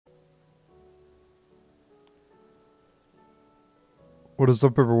What is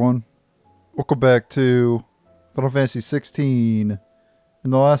up, everyone? Welcome back to Final Fantasy XVI. In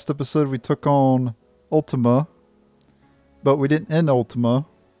the last episode, we took on Ultima, but we didn't end Ultima.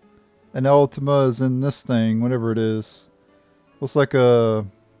 And now Ultima is in this thing, whatever it is. Looks like a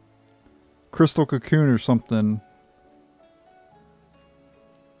crystal cocoon or something.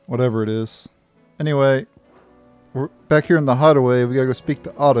 Whatever it is. Anyway, we're back here in the hideaway. We gotta go speak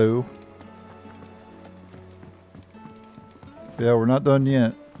to Otto. Yeah, we're not done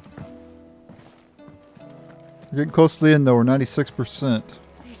yet. We're getting close to the end though, we're 96%.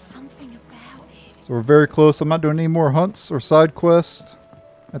 There's something about it. So we're very close. I'm not doing any more hunts or side quests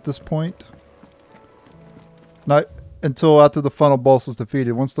at this point. Not until after the final boss is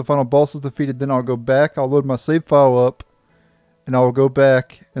defeated. Once the final boss is defeated, then I'll go back. I'll load my save file up. And I'll go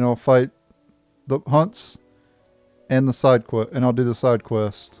back and I'll fight the hunts and the side quest. And I'll do the side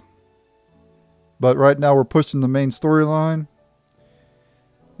quest. But right now we're pushing the main storyline.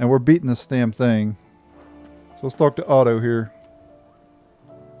 And we're beating this damn thing. So let's talk to Otto here.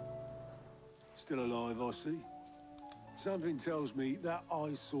 Still alive, I see. Something tells me that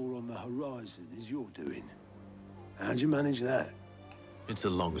eyesore on the horizon is your doing. How'd you manage that? It's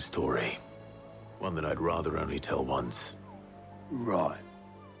a long story. One that I'd rather only tell once. Right.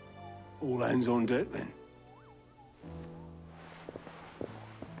 All hands on deck then.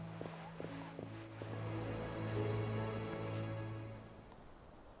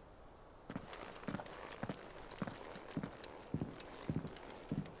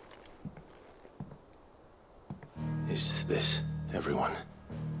 Is this everyone?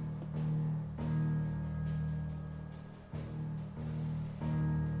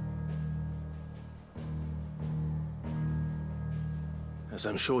 As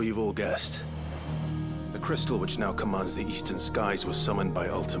I'm sure you've all guessed, the crystal which now commands the eastern skies was summoned by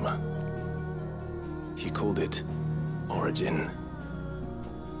Ultima. He called it Origin.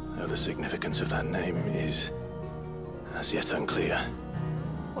 Though the significance of that name is as yet unclear.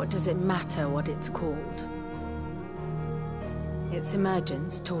 What does it matter what it's called? Its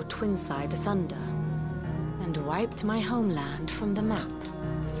emergence tore Twinside asunder and wiped my homeland from the map.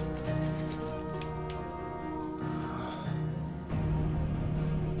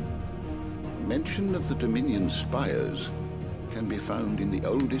 Mention of the Dominion spires can be found in the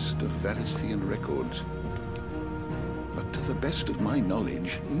oldest of Valisthian records. But to the best of my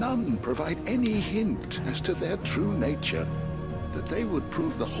knowledge, none provide any hint as to their true nature, that they would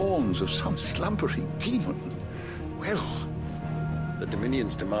prove the horns of some slumbering demon. Well, the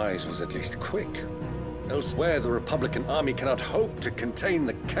Dominion's demise was at least quick. Elsewhere, the Republican army cannot hope to contain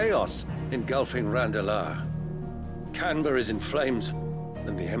the chaos engulfing Randalar. Canva is in flames,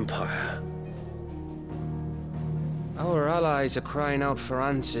 and the Empire. Our allies are crying out for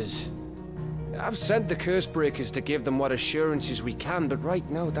answers. I've sent the Cursebreakers to give them what assurances we can, but right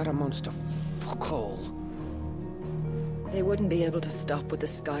now that amounts to fuck all. They wouldn't be able to stop what the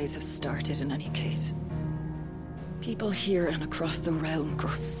skies have started in any case. People here and across the realm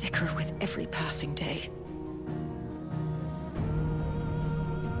grow sicker with every passing day.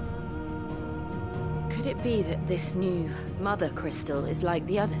 Could it be that this new Mother Crystal is like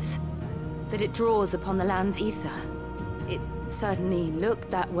the others? That it draws upon the land's ether? It certainly looked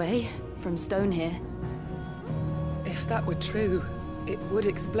that way from stone here. If that were true, it would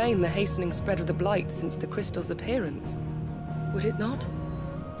explain the hastening spread of the Blight since the crystal's appearance. Would it not?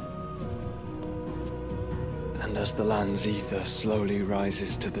 And as the land's ether slowly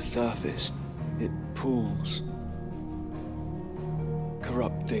rises to the surface, it pools,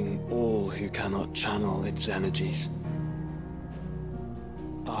 corrupting all who cannot channel its energies.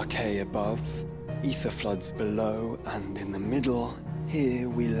 Archay above, ether floods below, and in the middle, here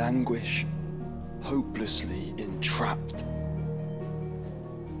we languish, hopelessly entrapped.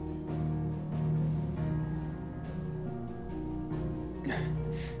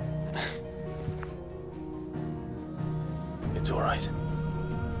 It's all right.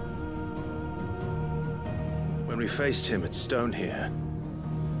 When we faced him at Stone here,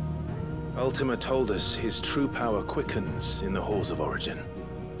 Ultima told us his true power quickens in the halls of Origin.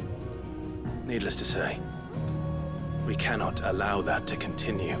 Needless to say, we cannot allow that to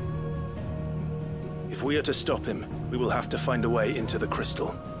continue. If we are to stop him, we will have to find a way into the crystal.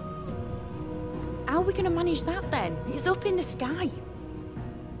 How are we going to manage that then? It's up in the sky.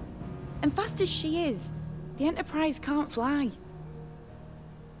 And fast as she is, the Enterprise can't fly.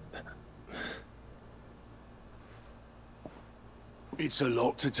 It's a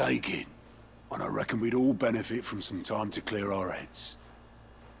lot to take in, and I reckon we'd all benefit from some time to clear our heads.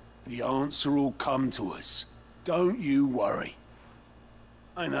 The answer will come to us. Don't you worry.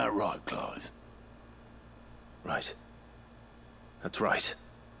 Ain't that right, Clive? Right. That's right.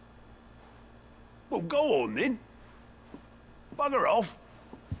 Well, go on then. Bugger off.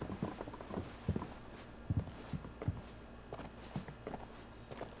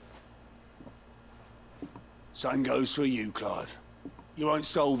 Same goes for you, Clive. You won't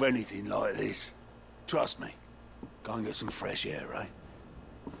solve anything like this. Trust me. Go and get some fresh air, eh?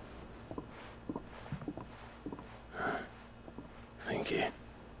 Thank you.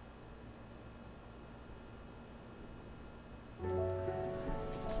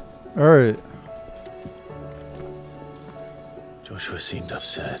 Alright. Joshua seemed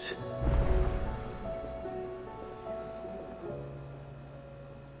upset.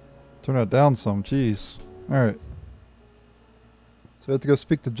 Turn that down some, jeez. Alright. So we have to go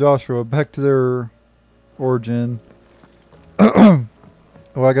speak to Joshua, back to their origin. Oh,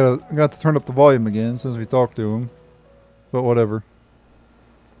 I'm gonna have to turn up the volume again since we talked to him. But whatever.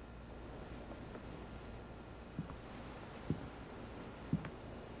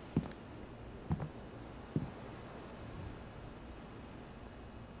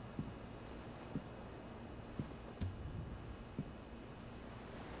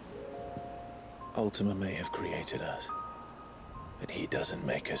 Ultima may have created us, but he doesn't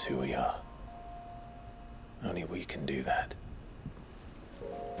make us who we are. Only we can do that.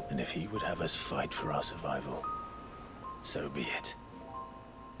 And if he would have us fight for our survival, so be it.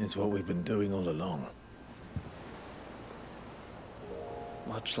 It's what we've been doing all along.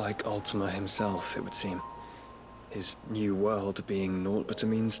 Much like Ultima himself, it would seem. His new world being naught but a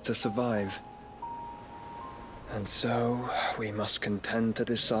means to survive. And so, we must contend to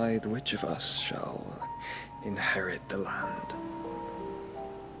decide which of us shall inherit the land.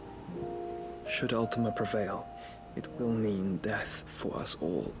 Should Ultima prevail, it will mean death for us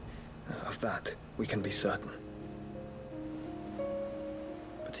all. Of that, we can be certain.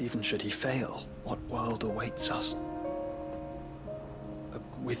 But even should he fail, what world awaits us? A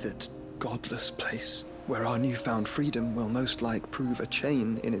withered, godless place, where our newfound freedom will most like prove a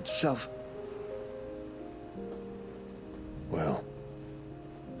chain in itself. Well,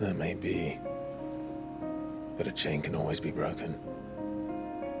 that may be, but a chain can always be broken.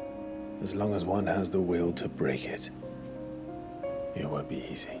 As long as one has the will to break it, it won't be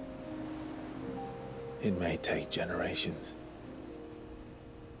easy. It may take generations,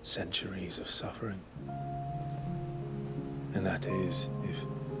 centuries of suffering. And that is, if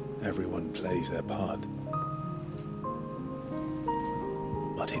everyone plays their part.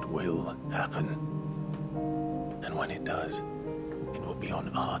 But it will happen. And when it does, it will be on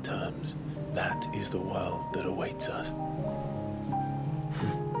our terms. That is the world that awaits us.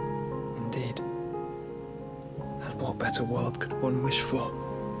 Indeed. And what better world could one wish for?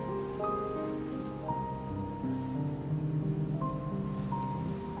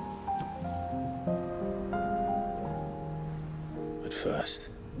 But first,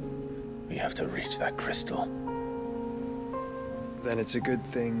 we have to reach that crystal. Then it's a good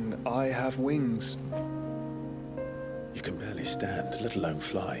thing I have wings. You can barely stand, let alone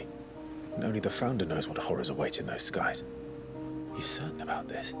fly. And only the Founder knows what horrors await in those skies. You certain about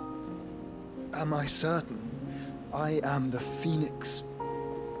this? Am I certain? I am the Phoenix.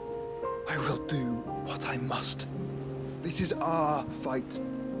 I will do what I must. This is our fight.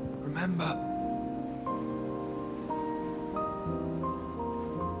 Remember?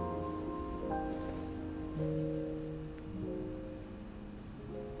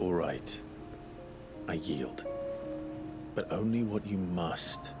 All right. I yield. But only what you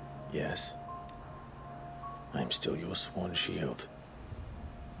must, yes? I'm still your sworn shield.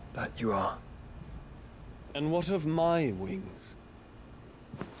 That you are. And what of my wings?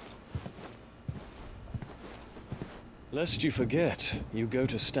 Lest you forget, you go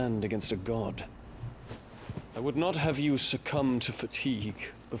to stand against a god. I would not have you succumb to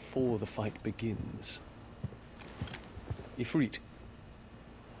fatigue before the fight begins. Ifrit,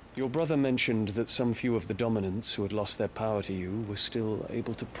 your brother mentioned that some few of the dominants who had lost their power to you were still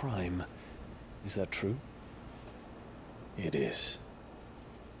able to prime. Is that true? It is.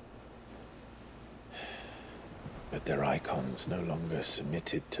 But their icons no longer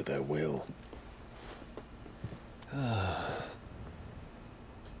submitted to their will.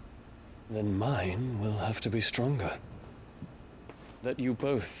 Then mine will have to be stronger. That you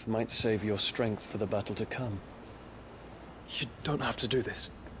both might save your strength for the battle to come. You don't have to do this.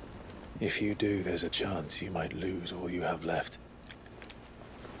 If you do, there's a chance you might lose all you have left.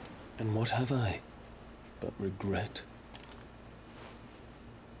 And what have I but regret?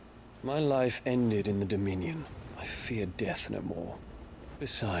 My life ended in the Dominion. I fear death no more.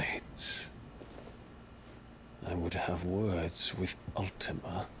 Besides, I would have words with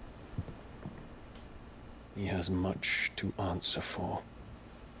Ultima. He has much to answer for.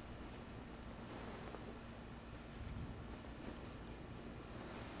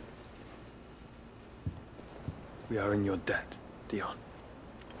 We are in your debt, Dion.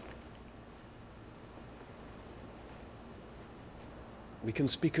 We can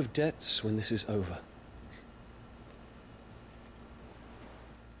speak of debts when this is over.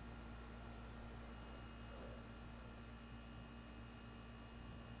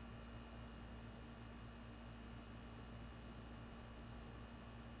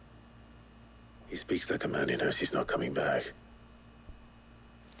 He speaks like a man who knows he's not coming back.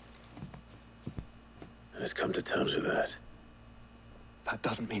 And has come to terms with that. That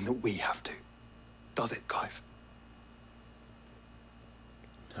doesn't mean that we have to, does it, Clive?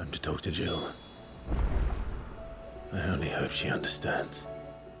 Time to talk to Jill. I only hope she understands.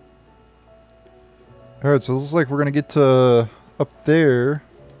 Alright, so it looks like we're gonna get to up there,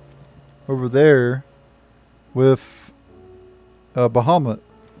 over there, with Bahamut.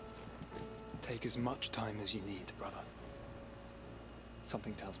 Take as much time as you need, brother.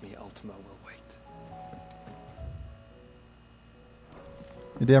 Something tells me Ultima will wait.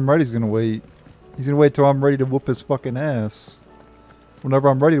 You're damn right he's gonna wait. He's gonna wait till I'm ready to whoop his fucking ass. Whenever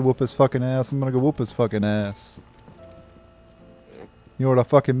I'm ready to whoop his fucking ass, I'm gonna go whoop his fucking ass. You know what I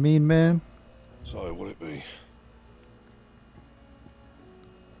fucking mean, man? So, what'd it be?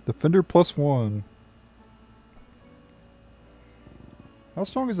 Defender +1. How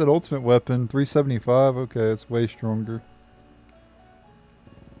strong is that ultimate weapon? 375? Okay, it's way stronger.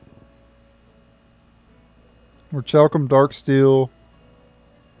 Or Chalcom Dark Steel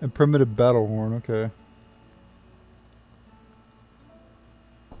and Primitive Battle Horn, okay.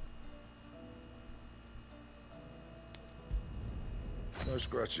 No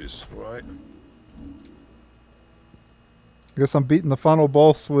scratches, right? I guess I'm beating the final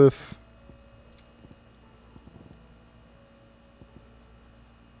boss with...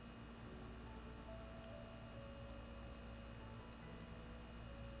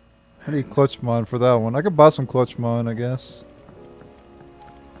 I need clutch mine for that one. I could buy some clutch mine, I guess.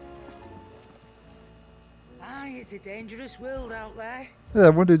 Aye, it's a dangerous world out there. Yeah,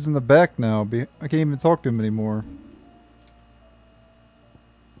 that one dude's in the back now. I can't even talk to him anymore.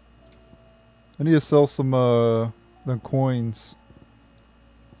 I need to sell some them coins.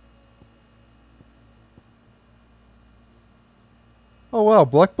 Oh wow,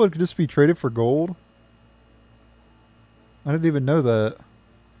 Blackblood could just be traded for gold? I didn't even know that.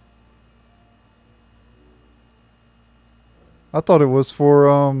 I thought it was for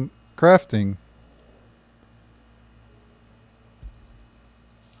crafting.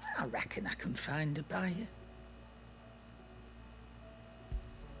 I reckon I can find a buyer.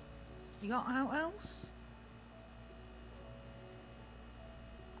 You got out else?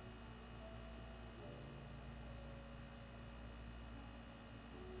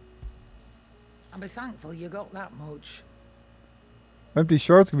 I'll be thankful you got that much. Empty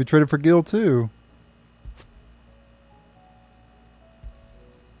shards can be traded for gil too.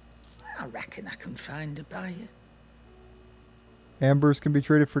 I reckon I can find a buyer. Ambers can be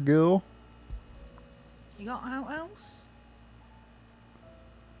traded for gil. You got out else?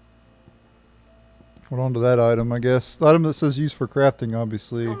 Hold on to that item, I guess. The item that says used for crafting,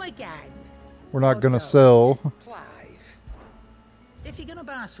 obviously. Come again. We're not Or gonna don't. sell. Clive. If you're gonna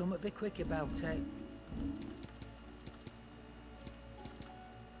buy something, be quick about it.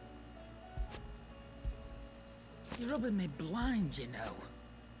 You're rubbing me blind, you know.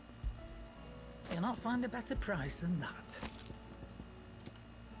 You'll not find a better price than that.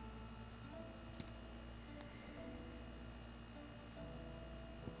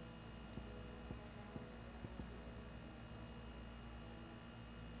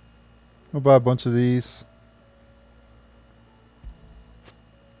 I'll buy a bunch of these.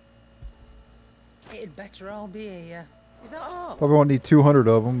 It'd better all be here. Is that all? Probably won't need 200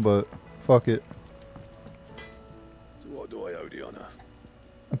 of them, but fuck it. So what do I owe the honour?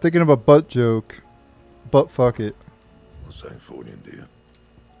 I'm thinking of a butt joke. But fuck it. Not saying Fornian, do you?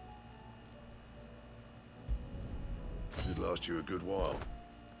 Should last you a good while.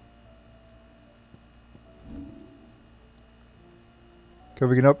 Okay,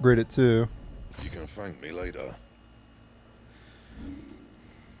 we can upgrade it too. You can thank me later.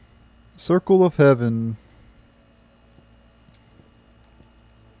 Circle of Heaven.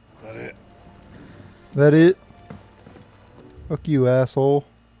 That it? That it? Fuck you, asshole.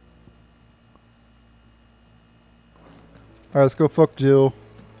 Alright, let's go fuck Jill.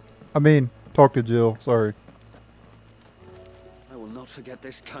 I mean, talk to Jill, sorry. I will not forget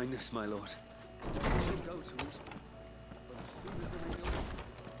this kindness, my lord. I shall go to it. But as soon as the regal...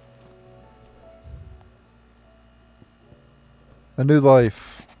 A new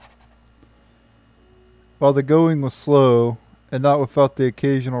life. While the going was slow, and not without the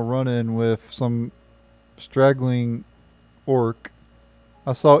occasional run-in with some straggling orc,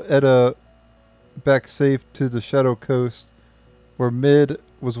 I saw Edda back safe to the Shadow Coast, where Mid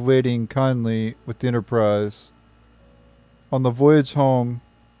was waiting kindly with the Enterprise. On the voyage home,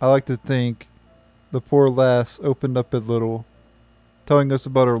 I like to think the poor lass opened up a little, telling us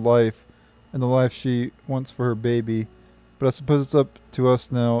about her life and the life she wants for her baby. But I suppose it's up to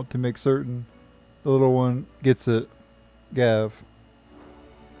us now to make certain the little one gets it. Gav.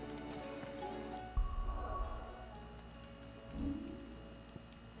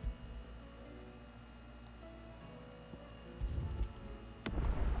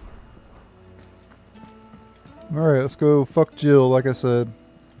 Alright, let's go fuck Jill, like I said.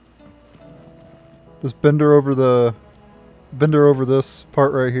 Just bend her over this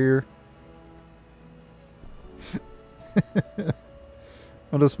part right here.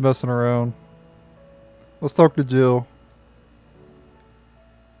 I'm just messing around. Let's talk to Jill.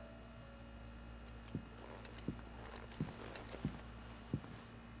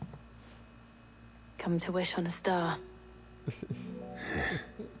 Come to wish on a star.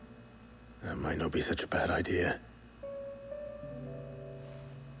 That might not be such a bad idea.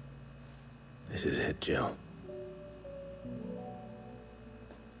 This is it, Jill.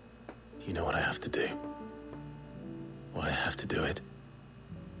 You know what I have to do. Why I have to do it.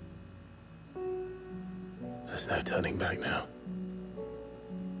 There's no turning back now.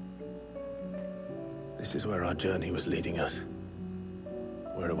 This is where our journey was leading us.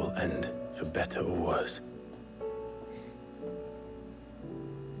 Where it will end, for better or worse.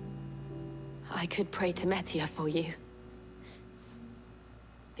 I could pray to Metia for you.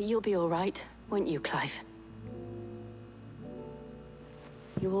 But you'll be all right, won't you, Clive?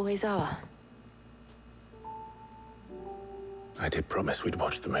 You always are. I did promise we'd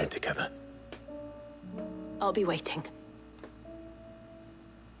watch the moon together. I'll be waiting.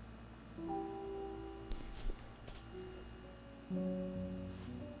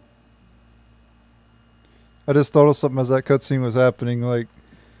 I just thought of something as that cutscene was happening, like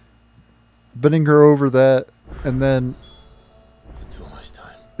bending her over that, and then it's almost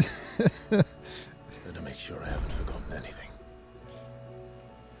time. Better make sure I haven't forgotten anything.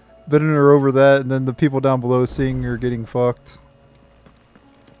 Bending her over that, and then the people down below seeing her getting fucked.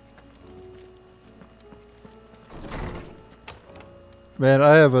 Man,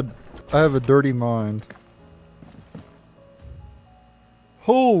 I have a dirty mind.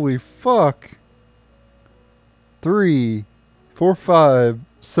 Holy fuck. 3, 4, 5,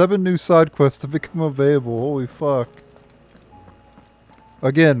 7 new side quests have become available. Holy fuck.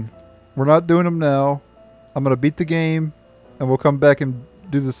 Again, we're not doing them now. I'm going to beat the game, and we'll come back and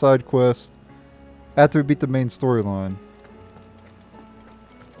do the side quest after we beat the main storyline.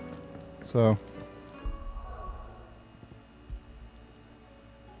 So.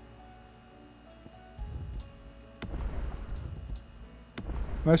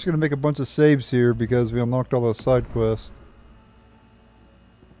 I'm actually going to make a bunch of saves here because we unlocked all those side quests.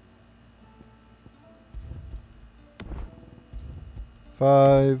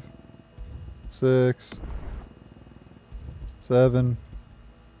 Five, 6, 7,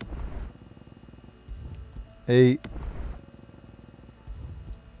 8,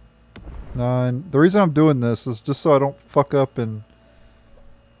 9. The reason I'm doing this is just so I don't fuck up and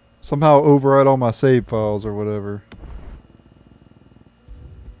somehow overwrite all my save files or whatever.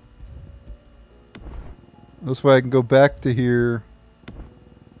 This way I can go back to here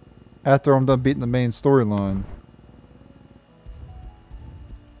after I'm done beating the main storyline.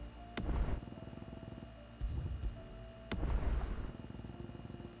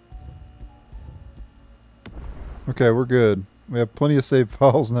 Okay, we're good. We have plenty of save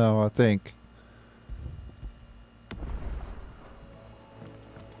files now, I think.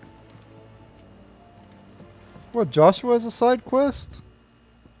 What, Joshua has a side quest?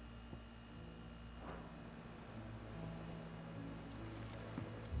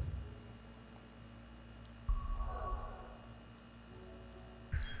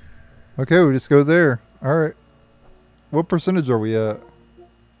 Okay, we just go there. Alright. What percentage are we at?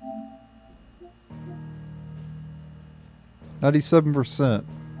 97%.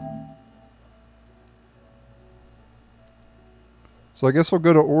 So I guess we'll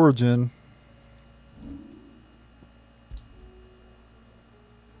go to Origin.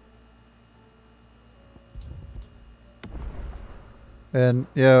 And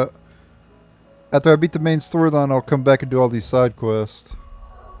yeah, after I beat the main storyline, I'll come back and do all these side quests.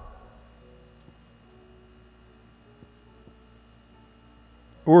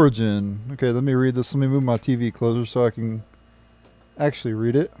 Origin. Okay, let me read this. Let me move my TV closer so I can actually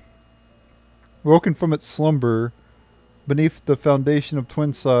read it. Woken from its slumber, beneath the foundation of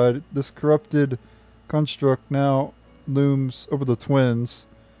Twinside, this corrupted construct now looms over the twins.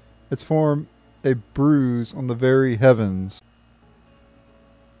 Its form a bruise on the very heavens.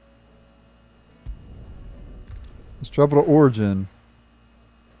 Let's travel to Origin.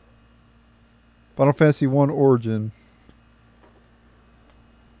 Final Fantasy 1 Origin.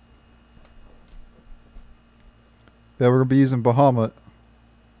 Yeah, we're going to be using Bahamut.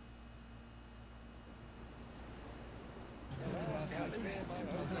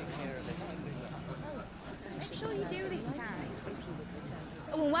 Make sure you do this time.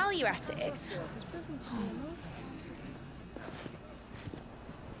 Oh, and while you're at it...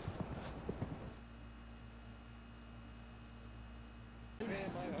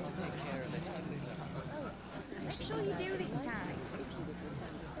 Make sure you do this time.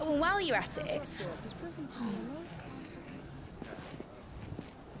 Oh, and while you're at it...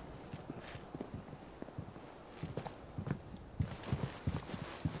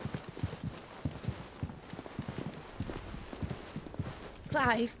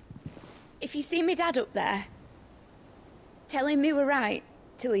 Clive, if you see me dad up there, tell him we were right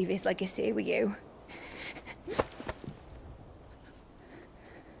to leave his legacy with you.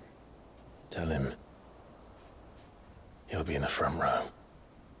 Tell him he'll be in the front row.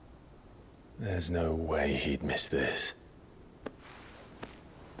 There's no way he'd miss this.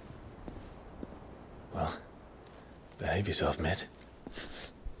 Well, behave yourself, mate.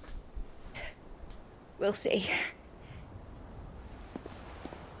 We'll see.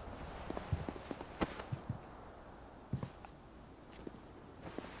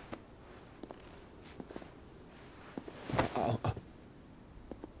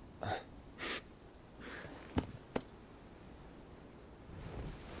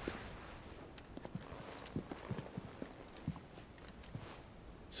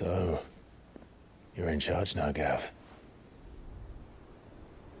 So, you're in charge now, Gav.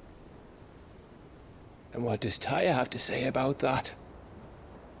 And what does Tyre have to say about that?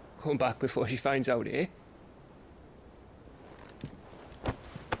 Come back before she finds out, eh?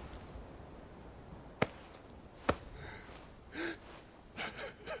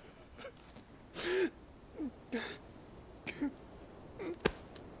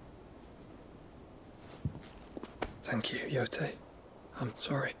 Thank you, Yote. I'm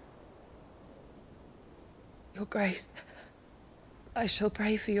sorry. Your Grace, I shall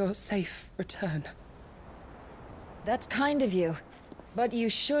pray for your safe return. That's kind of you. But you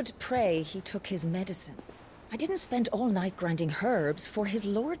should pray he took his medicine. I didn't spend all night grinding herbs for his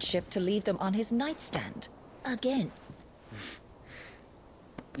lordship to leave them on his nightstand. Again.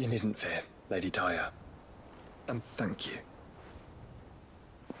 You needn't fear, Lady Tyre. And thank you.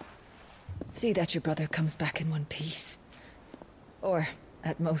 See that your brother comes back in one piece. Or,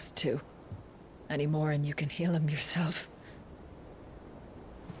 at most, two. Any more and you can heal him yourself.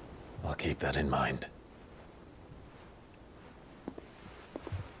 I'll keep that in mind.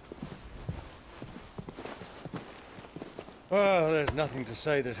 Well, there's nothing to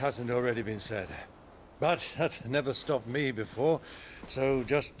say that hasn't already been said. But that's never stopped me before, so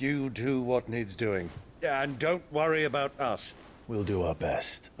just you do what needs doing. And don't worry about us. We'll do our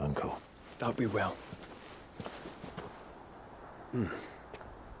best, Uncle. That we will.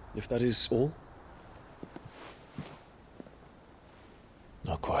 If that is all?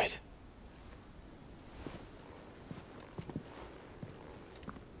 Not quite.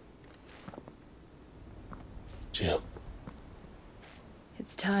 Jill.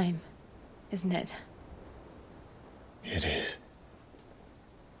 It's time, isn't it? It is.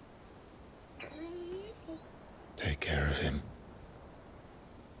 Take care of him.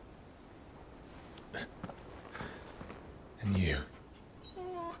 And you.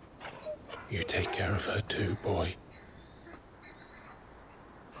 You take care of her too, boy.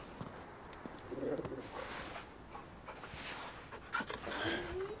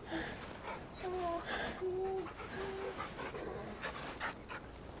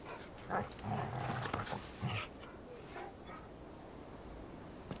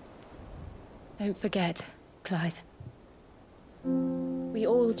 Don't forget, Clive. We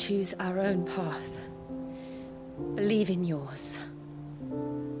all choose our own path. Believe in yours.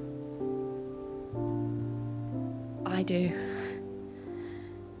 I do.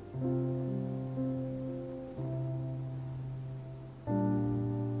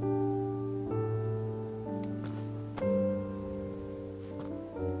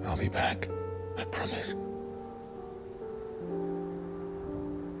 I'll be back. I promise.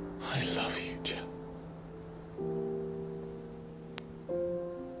 I love you, Jill.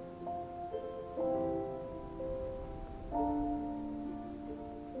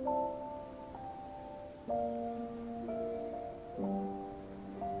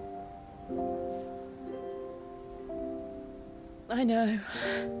 I know.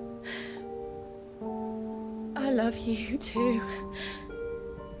 I love you too.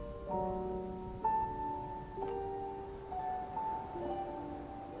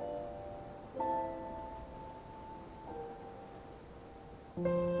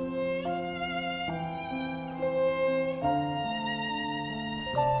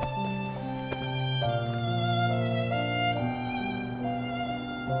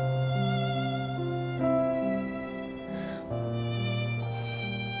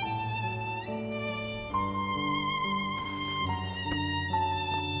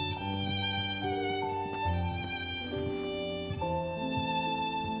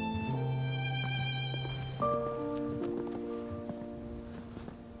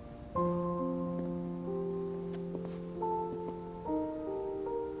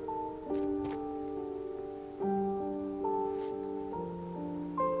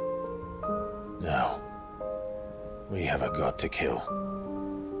 No. We have a god to kill.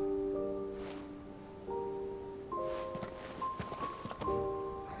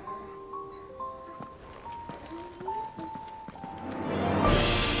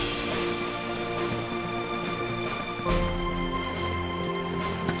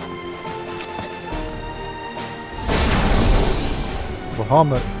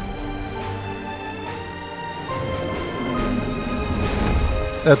 Bahamut.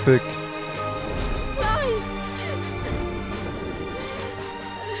 Epic.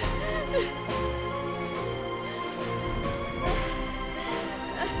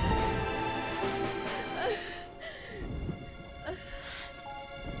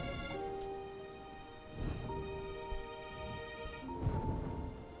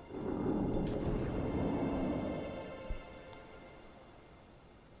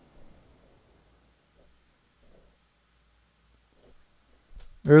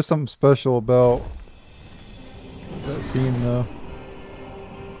 There's something special about that scene, though.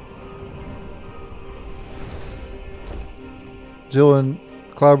 Jill and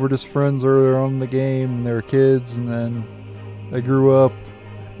Cloud were just friends earlier on in the game, and they were kids, and then they grew up,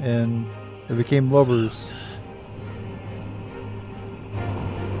 and they became lovers.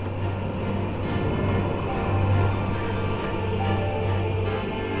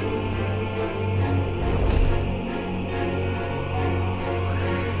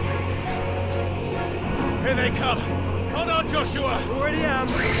 Here they come! Hold on, Joshua! Already am!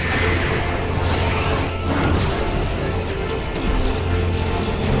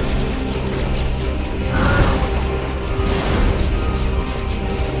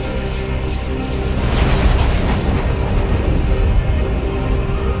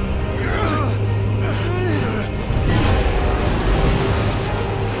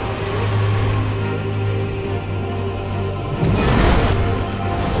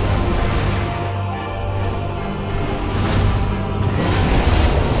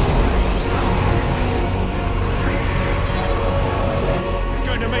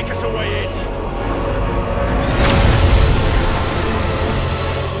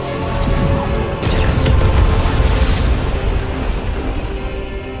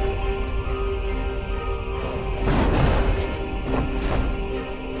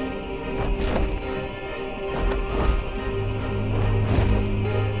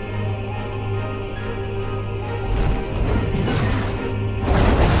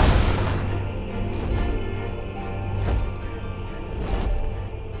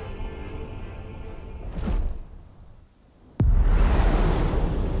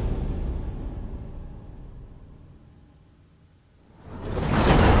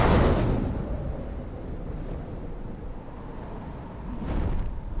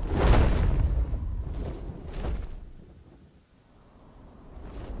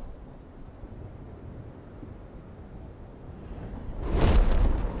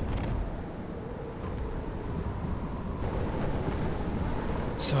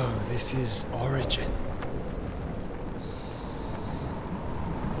 So, this is Origin.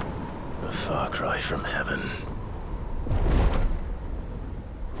 A far cry from heaven.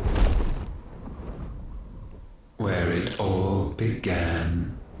 Where it all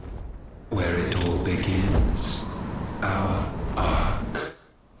began. Where it all begins. Our ark.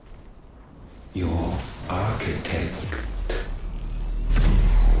 Your architect.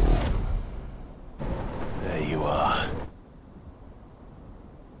 There you are.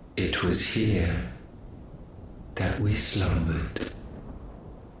 It was here that we slumbered.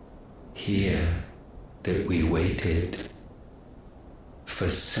 Here that we waited for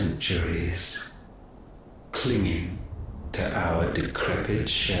centuries, clinging to our decrepit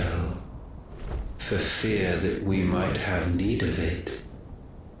shell, for fear that we might have need of it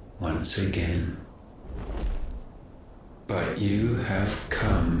once again. But you have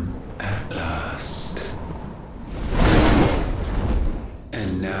come at last.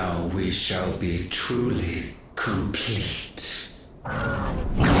 And now we shall be truly complete.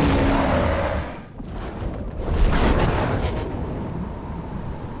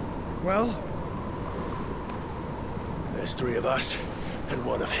 Well, there's 3 of us and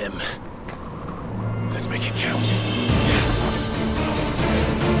 1 of him. Let's make it count.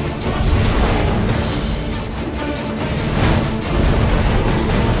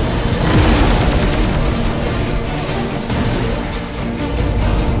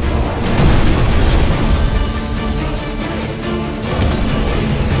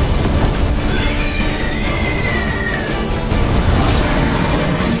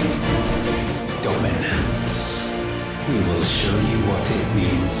 Dominance. We will show you what it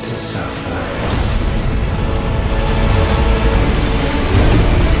means to suffer.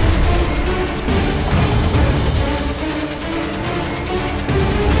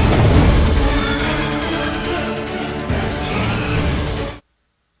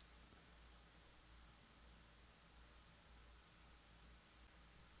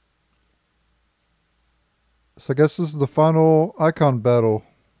 So I guess this is the final icon battle.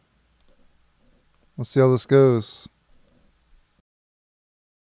 Let's see how this goes.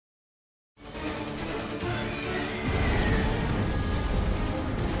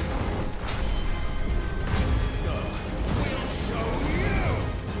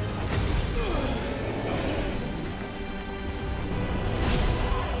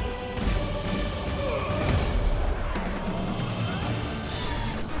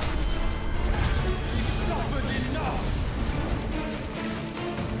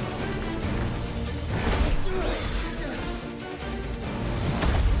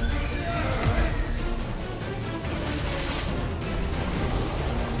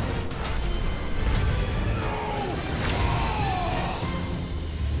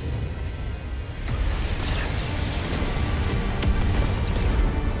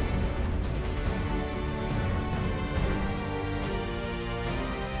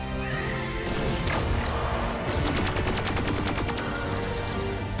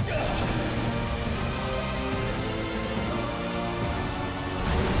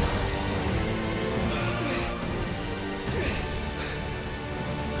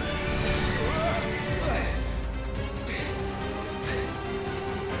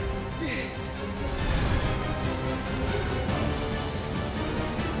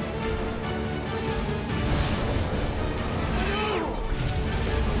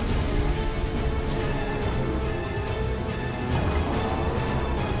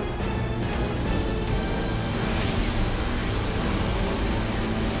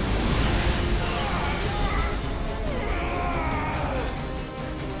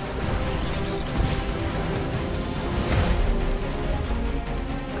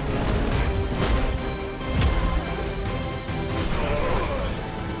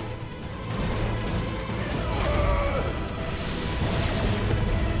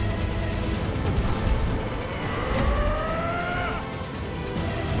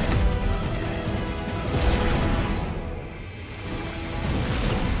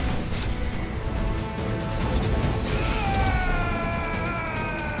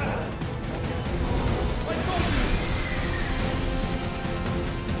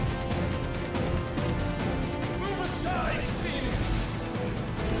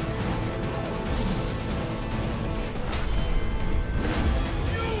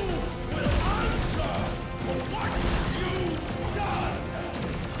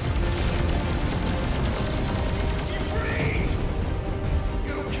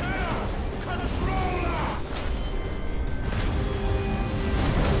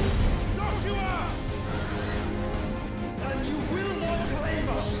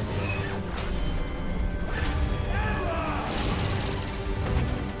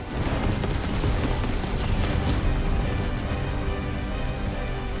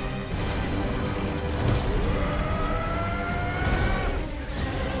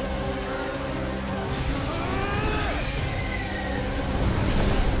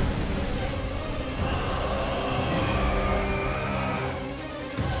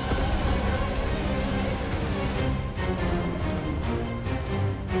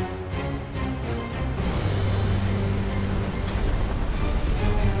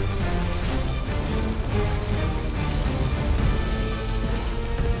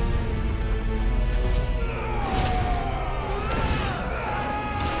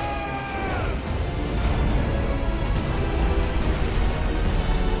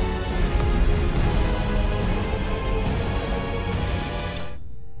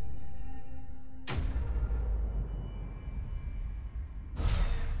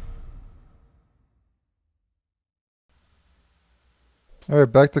 Alright,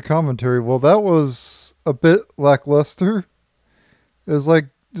 back to commentary. Well, that was a bit lackluster. It was like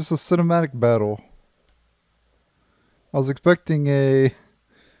just a cinematic battle. I was expecting a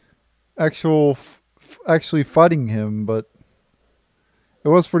actually fighting him, but it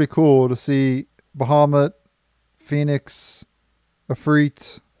was pretty cool to see Bahamut, Phoenix,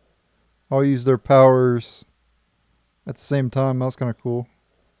 Ifrit all use their powers at the same time. That was kind of cool.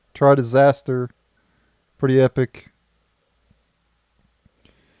 Try Disaster, pretty epic.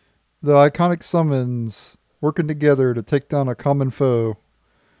 The iconic summons working together to take down a common foe.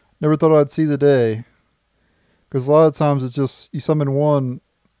 Never thought I'd see the day. Because a lot of times it's just, you summon one.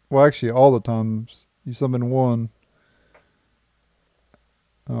 Well, actually, all the times you summon one.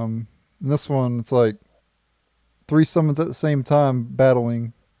 In this one, it's like 3 summons at the same time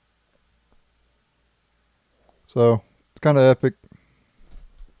battling. So, it's kind of epic.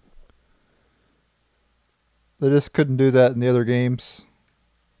 They just couldn't do that in the other games.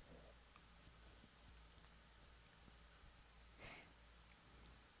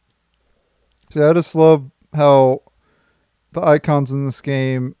 See, I just love how the icons in this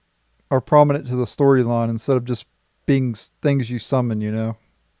game are prominent to the storyline instead of just being things you summon, you know?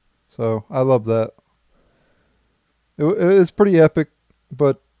 So, I love that. It is pretty epic,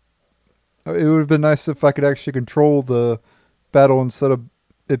 but it would have been nice if I could actually control the battle instead of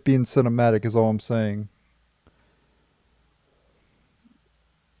it being cinematic, is all I'm saying.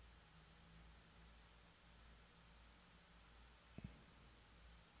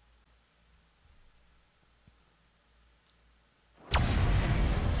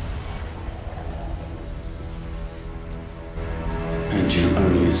 And you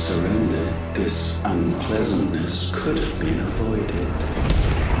only surrendered, this unpleasantness could have been avoided.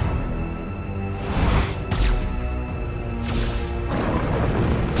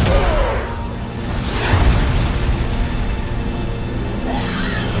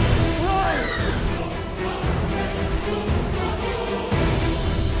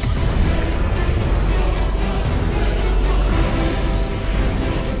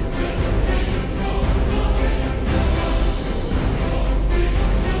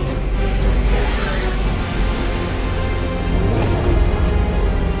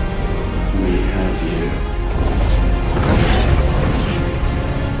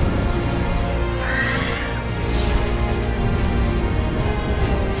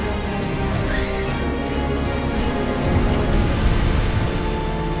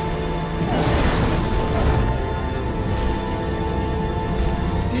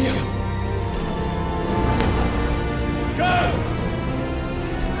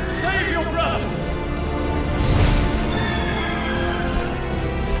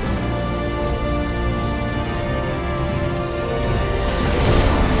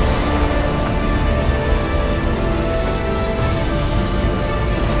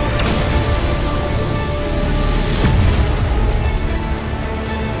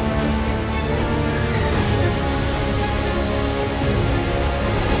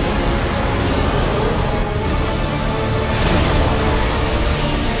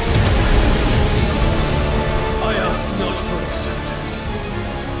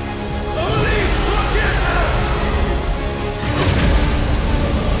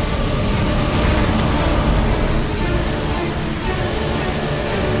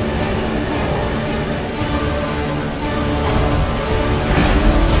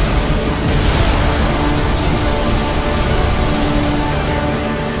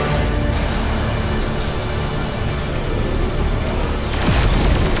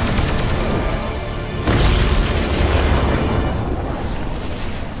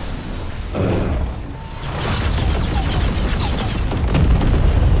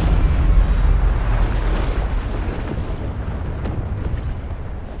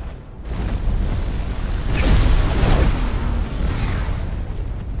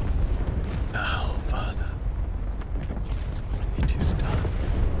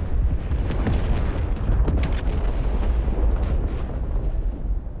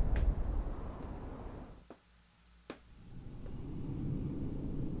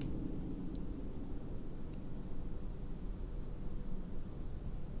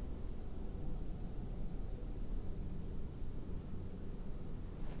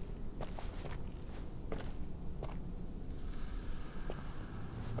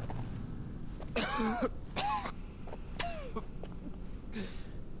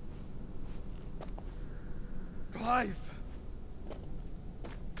 Clive!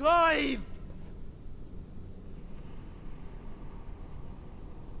 Clive!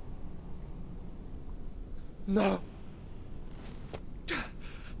 No.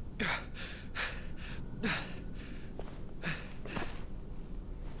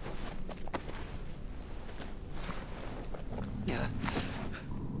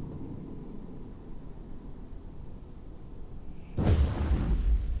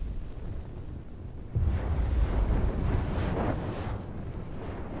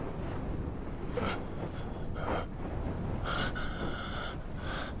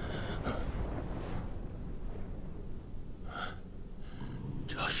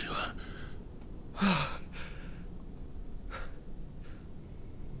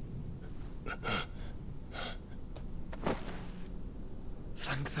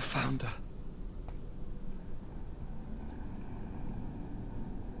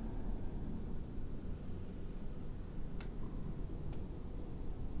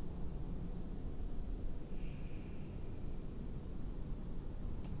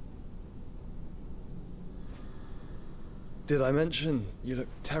 Did I mention you look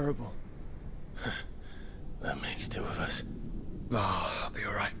terrible? That makes two of us. Oh, I'll be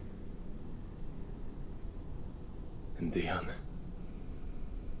alright. And Dion?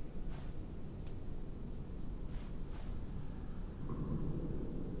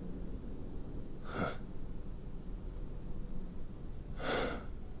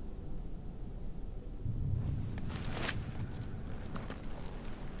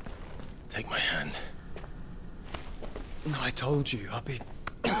 Take my hand. I told you, I'll be...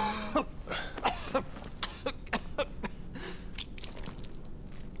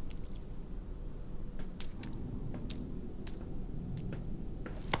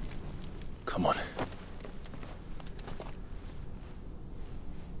 Come on.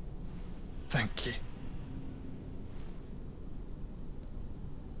 Thank you.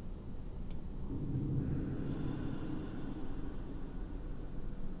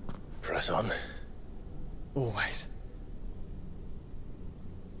 Press on. Always.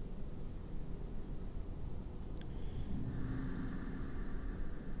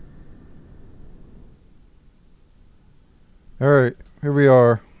 Alright, here we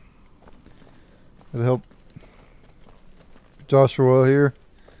are. Gotta help Joshua here.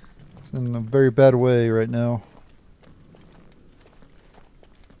 It's in a very bad way right now.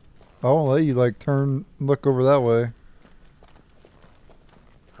 I won't let you like turn and look over that way.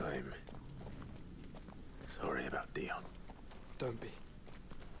 I'm sorry about Dion. Don't be.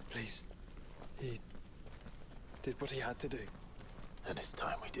 Please. He did what he had to do. And it's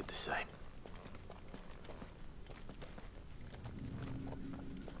time we did the same.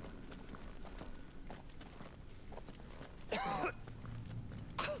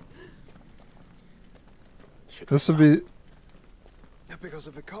 This would be... Because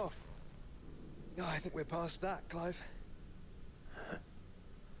of the cough. No, I think we're past that, Clive.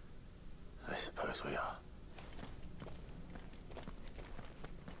 I suppose we are.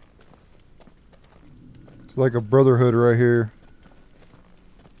 It's like a brotherhood right here.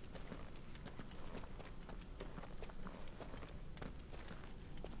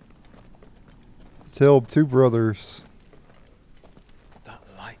 Tale of two brothers. That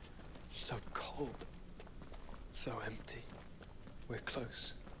light, so cold. So empty. We're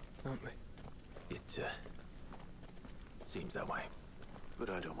close, aren't we? It seems that way.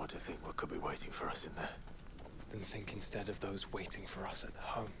 But I don't want to think what could be waiting for us in there. Then think instead of those waiting for us at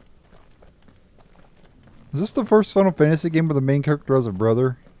home. Is this the first Final Fantasy game where the main character has a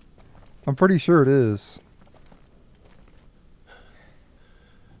brother? I'm pretty sure it is.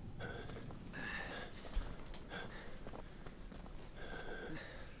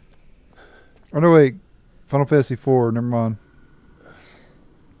 Oh no, wait. Final Fantasy 4, never mind.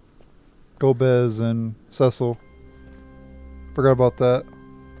 Golbez and Cecil. Forgot about that.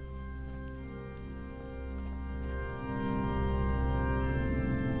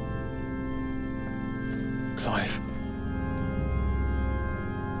 Clive.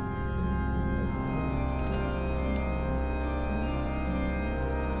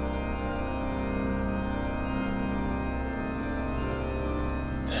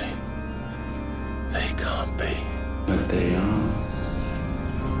 They can't be. But they are.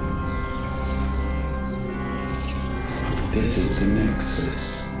 This is the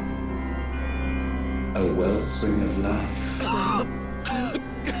Nexus. A wellspring of life.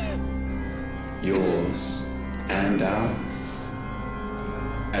 Yours and ours.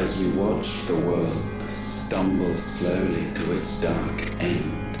 As we watch the world stumble slowly to its dark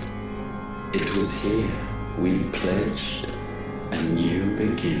end, it was here we pledged a new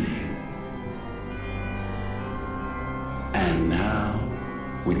beginning. And now,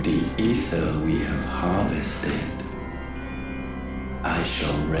 with the ether we have harvested, I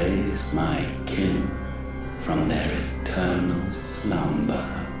shall raise my kin from their eternal slumber,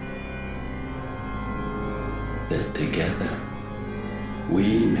 that together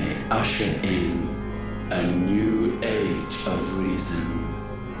we may usher in a new age of reason.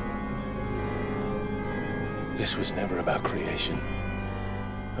 This was never about creation,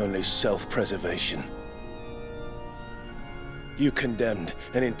 only self-preservation. You condemned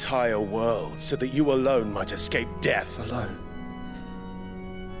an entire world so that you alone might escape death. Alone.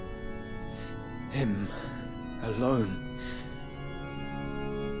 Him. Alone.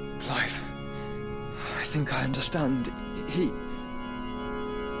 Clive. I think I understand. He...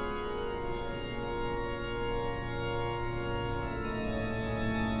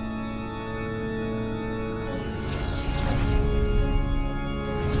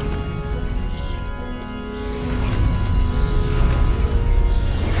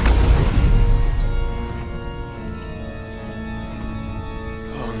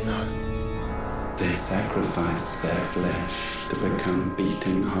 sacrificed their flesh to become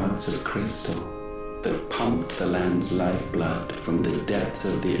beating hearts of crystal that pumped the land's lifeblood from the depths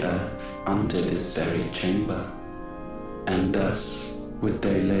of the earth unto this very chamber. And thus would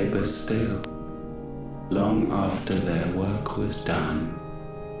they labor still, long after their work was done,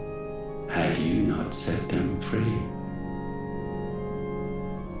 had you not set them free.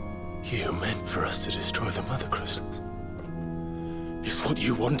 You meant for us to destroy the Mother Crystals. It's what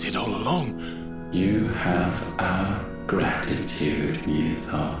you wanted all along. You have our gratitude,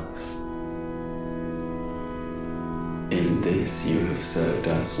 Yugioh. In this you have served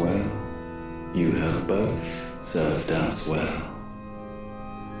us well. You have both served us well.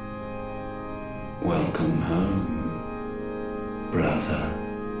 Welcome home, brother.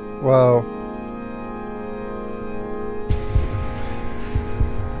 Wow.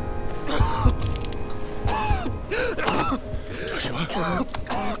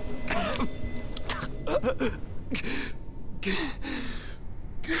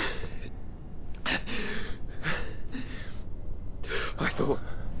 I thought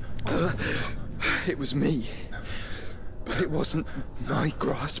it was me, but it wasn't my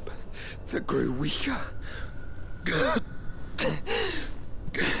grasp that grew weaker.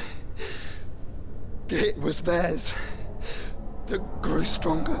 It was theirs that grew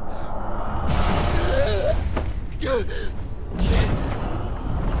stronger.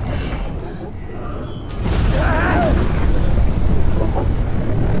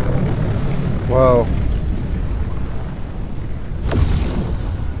 Wow.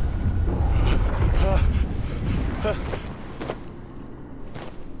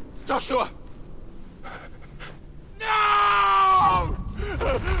 Joshua! No!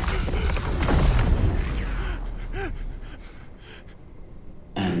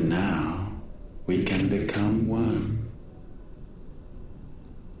 And now we can become one.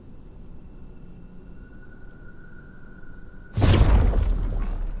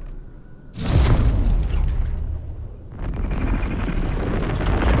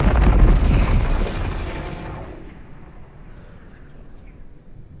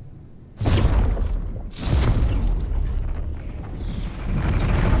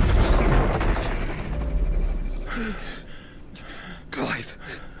 Clive.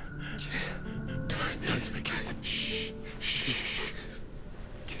 Don't speak. Shh.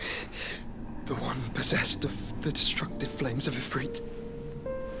 The one possessed of the destructive flames of Ifrit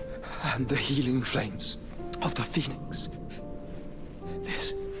and the healing flames of the Phoenix.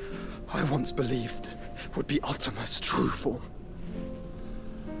 This, I once believed, would be Ultima's true form.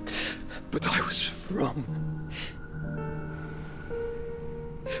 But I was wrong.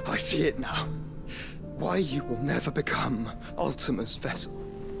 I see it now. Why you will never become Ultima's vessel.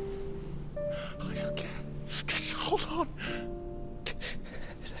 I don't care. Just hold on.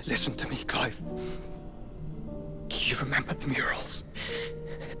 Listen to me, Clive. You remember the murals?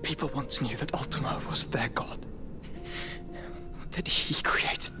 People once knew that Ultima was their god. That he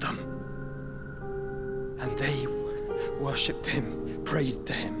created them. And they worshipped him, prayed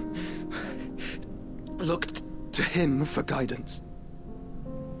to him, looked to him for guidance.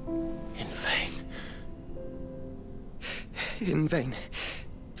 In vain. In vain.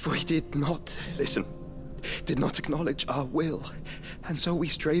 For he did not listen, did not acknowledge our will, and so we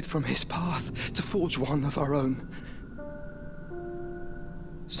strayed from his path to forge one of our own.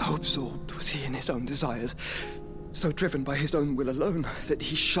 So absorbed was he in his own desires, so driven by his own will alone, that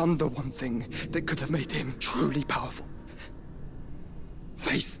he shunned the one thing that could have made him truly powerful.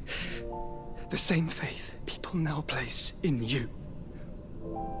 Faith. The same faith people now place in you.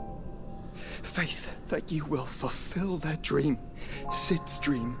 Faith that you will fulfill their dream, Sid's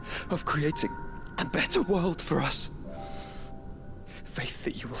dream, of creating a better world for us. Faith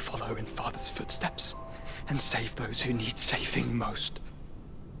that you will follow in Father's footsteps and save those who need saving most.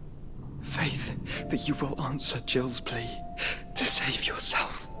 Faith that you will answer Jill's plea to save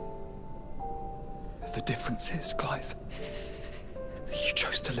yourself. The difference is, Clive, that you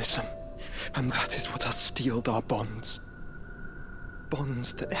chose to listen, and that is what has steeled our bonds.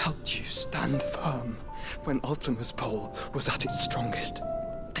 Bonds that helped you stand firm when Ultima's pull was at its strongest.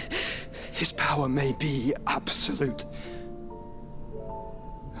 His power may be absolute,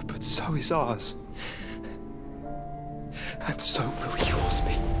 but so is ours. And so will yours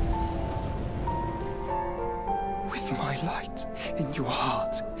be. With my light in your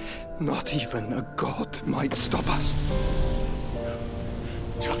heart, not even a god might stop us.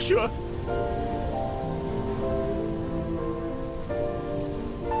 Joshua!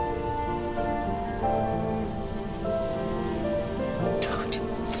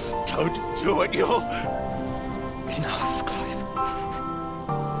 Don't do it, Yugioh! Enough, Clive.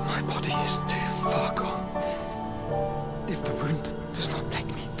 My body is too far gone.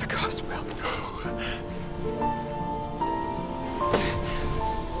 will go.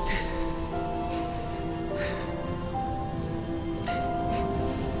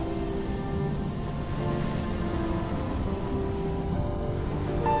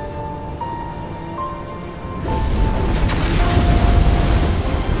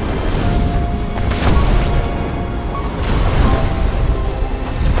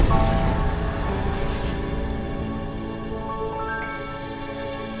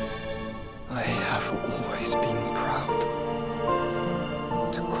 I have always been proud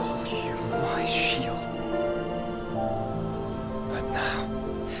to call you my shield. But now,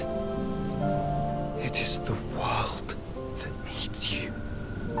 it is the world that needs you.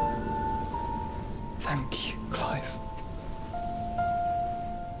 Thank you, Clive,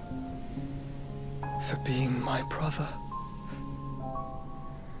 for being my brother.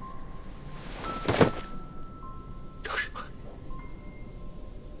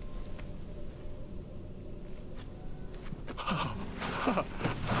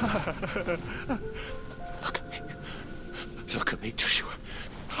 Look at me, Joshua.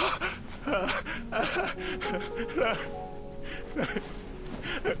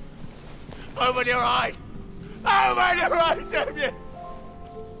 Open your eyes! Open your eyes, Damien!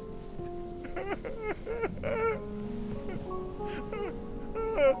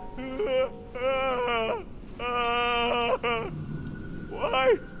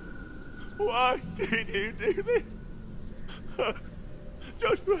 Why? Why did you do this?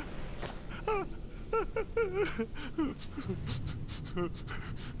 Joshua!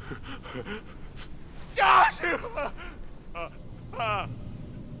 Joshua!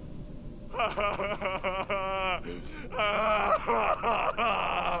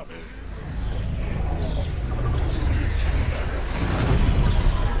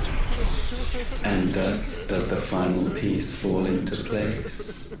 And thus does the final piece fall into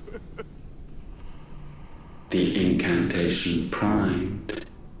place. The incantation primed,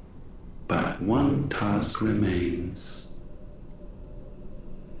 but one task remains.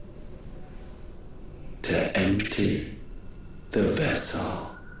 To empty the vessel.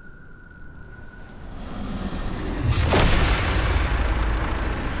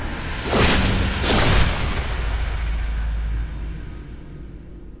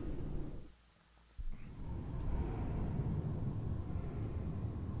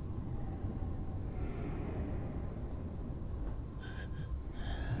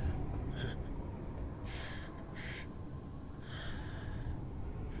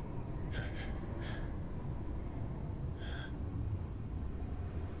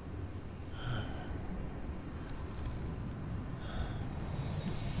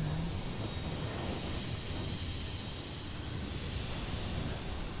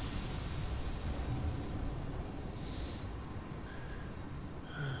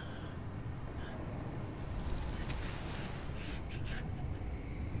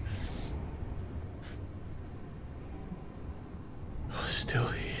 Still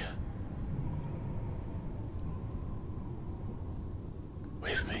here.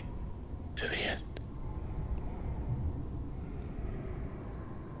 With me to the end.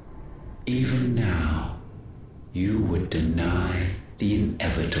 Even now, you would deny the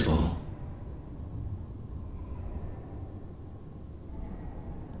inevitable.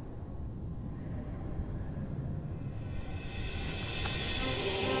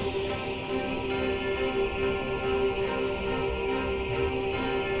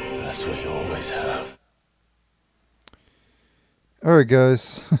 That's what you always have. Alright,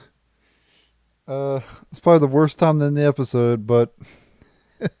 guys. It's probably the worst time in the episode, but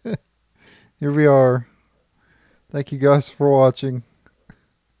here we are. Thank you guys for watching.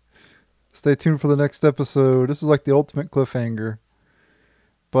 Stay tuned for the next episode. This is like the ultimate cliffhanger.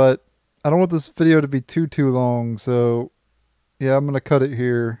 But I don't want this video to be too long, so yeah, I'm going to cut it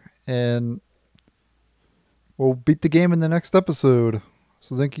here. And we'll beat the game in the next episode.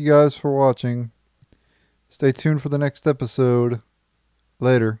 So thank you guys for watching. Stay tuned for the next episode.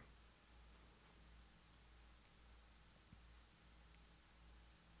 Later.